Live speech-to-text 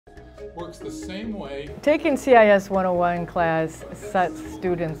works the same way. Taking CIS 101 class sets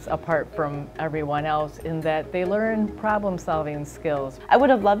students apart from everyone else in that they learn problem-solving skills. I would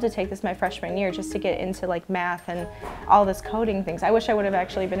have loved to take this my freshman year just to get into like math and all this coding things. I wish I would have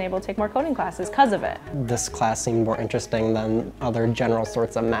actually been able to take more coding classes because of it. This class seemed more interesting than other general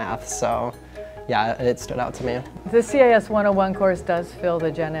sorts of math, so yeah, it stood out to me. The CIS 101 course does fill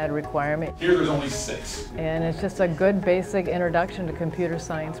the gen ed requirement. Here there's only 6. And it's just a good basic introduction to computer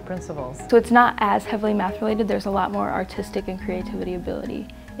science principles. So it's not as heavily math related, there's a lot more artistic and creativity ability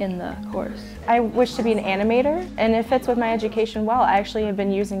in the course. I wish to be an animator, and it fits with my education well. I actually have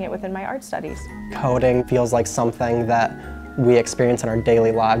been using it within my art studies. Coding feels like something that we experience in our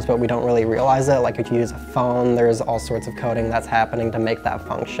daily lives, but we don't really realize it. Like if you use a phone, there's all sorts of coding that's happening to make that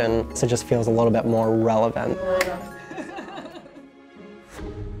function. So it just feels a little bit more relevant.